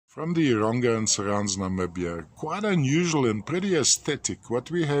From the Ironga and surrounds Namibia, quite unusual and pretty aesthetic. What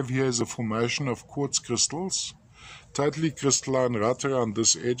we have here is a formation of quartz crystals, totally crystalline right around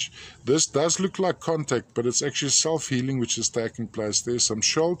this edge. This does look like contact, but it's actually self-healing which is taking place. There's some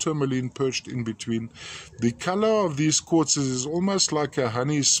shell tourmaline perched in between. The color of these quartzes is almost like a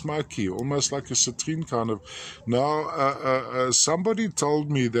honey smoky, almost like a citrine kind of. Now, somebody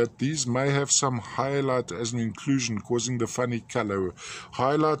told me that these may have some highlight as an inclusion, causing the funny color.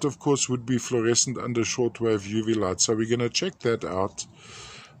 Highlight, of course, would be fluorescent under shortwave UV light. So we're going to check that out.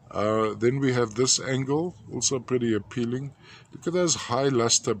 Then we have this angle, also pretty appealing. Look at those high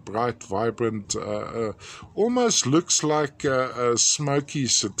luster, bright, vibrant, almost looks like smoky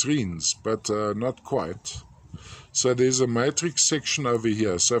citrines, but not quite. So there's a matrix section over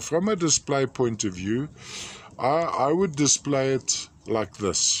here. So from a display point of view, I would display it like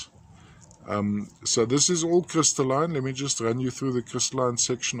this. So this is all crystalline. Let me just run you through the crystalline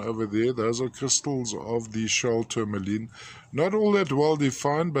section over there. Those are crystals of the shell tourmaline. Not all that well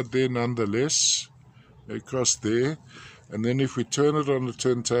defined, but they're nonetheless across there. And then if we turn it on the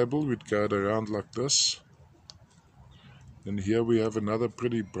turntable, we'd go it around like this. And here we have another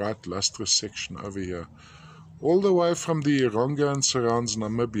pretty bright lustrous section over here. All the way from the Ironga and surrounds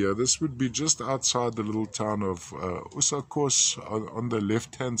Namibia. This would be just outside the little town of Usakos on the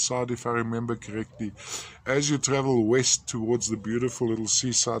left-hand side, if I remember correctly, as you travel west towards the beautiful little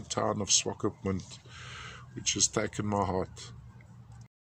seaside town of Swakopmund, which has taken my heart.